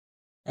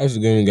How's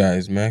it going,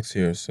 guys? Max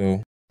here.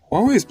 So,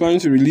 Huawei is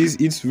planning to release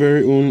its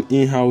very own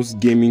in-house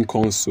gaming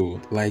console,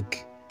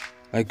 like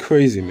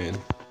crazy, man.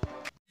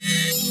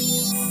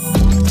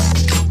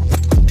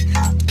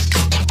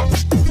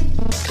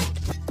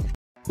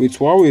 With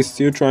Huawei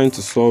still trying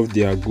to solve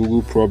their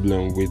Google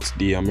problem with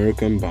the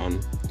American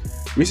ban,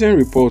 recent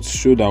reports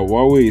show that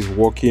Huawei is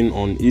working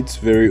on its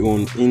very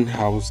own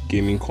in-house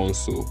gaming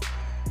console.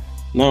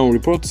 Now,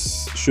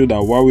 reports show that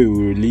Huawei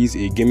will release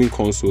a gaming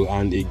console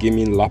and a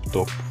gaming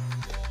laptop.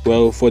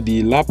 Well, for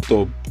the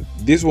laptop,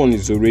 this one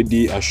is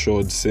already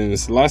assured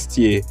since last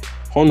year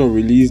Honor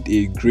released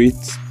a great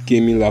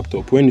gaming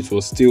laptop when it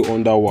was still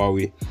under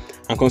Huawei.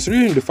 And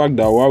considering the fact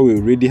that Huawei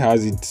already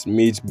has its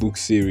MateBook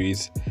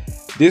series,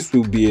 this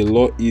will be a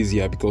lot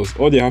easier because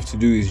all they have to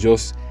do is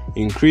just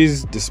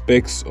increase the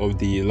specs of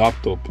the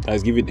laptop, that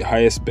is, give it the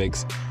highest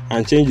specs,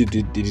 and change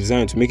the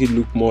design to make it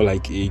look more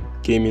like a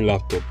gaming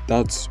laptop.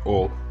 That's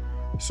all.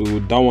 So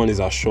that one is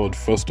assured,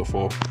 first of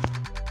all.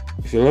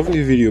 If you're loving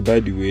this video, by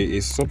the way,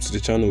 a sub to the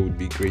channel would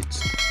be great.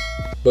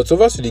 But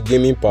over to the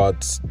gaming part,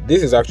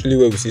 this is actually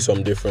where we see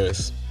some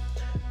difference.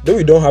 Though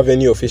we don't have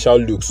any official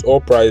looks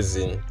or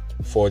pricing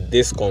for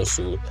this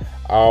console,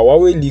 our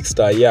Huawei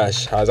leakstar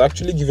Yash has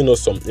actually given us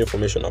some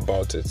information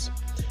about it.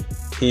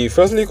 He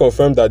firstly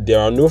confirmed that there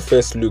are no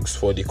first looks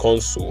for the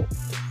console,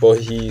 but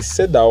he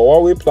said that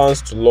Huawei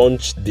plans to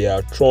launch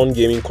their Tron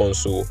gaming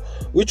console,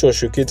 which was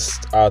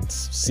showcased at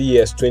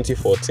CES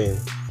 2014.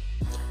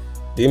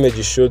 The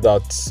images show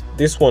that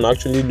this one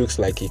actually looks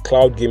like a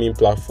cloud gaming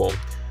platform,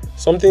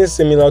 something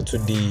similar to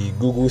the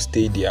Google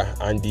Stadia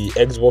and the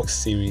Xbox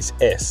Series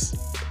S,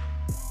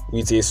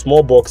 with a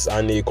small box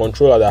and a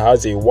controller that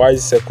has a wide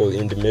circle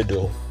in the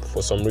middle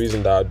for some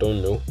reason that I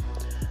don't know.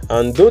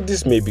 And though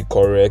this may be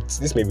correct,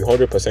 this may be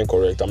 100%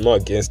 correct, I'm not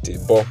against it,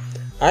 but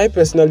I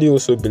personally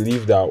also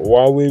believe that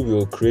Huawei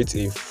will create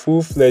a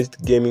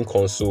full-fledged gaming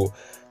console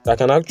that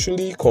can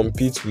actually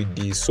compete with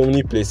the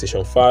Sony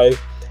PlayStation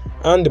 5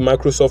 and the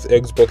Microsoft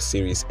Xbox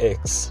Series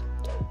X,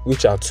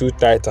 which are two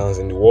titans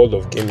in the world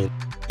of gaming.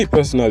 Me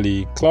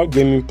personally, cloud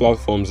gaming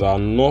platforms are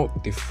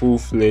not the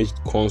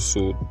full-fledged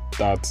console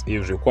that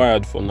is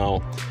required for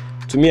now.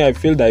 To me, I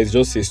feel that it's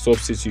just a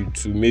substitute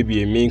to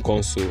maybe a main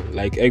console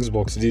like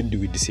Xbox did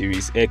with the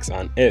Series X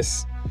and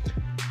S.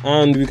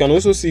 And we can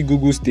also see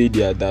Google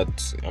Stadia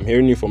that I'm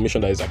hearing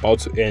information that is about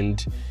to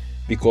end,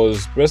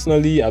 because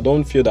personally I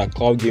don't feel that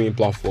cloud gaming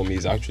platform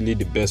is actually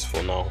the best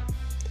for now.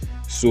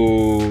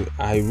 So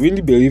I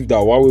really believe that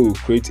Huawei will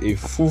create a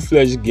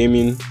full-fledged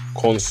gaming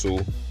console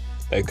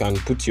that you can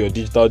put your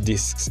digital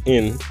discs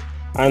in,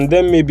 and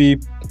then maybe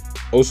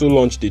also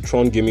launch the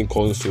Tron gaming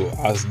console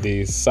as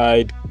the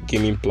side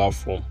gaming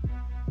platform.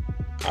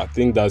 I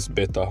think that's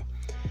better.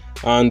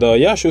 And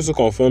Yash also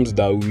confirms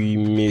that we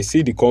may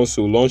see the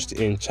console launched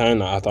in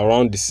China at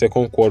around the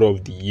second quarter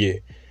of the year.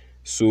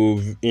 So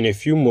in a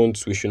few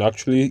months we should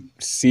actually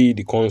see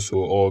the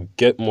console or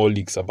get more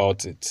leaks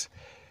about it.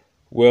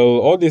 Well,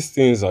 all these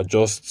things are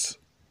just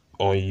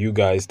on you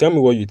guys. Tell me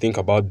what you think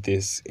about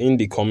this in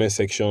the comment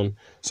section.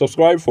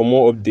 Subscribe for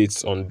more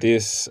updates on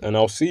this, and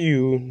I'll see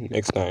you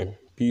next time.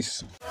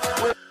 Peace.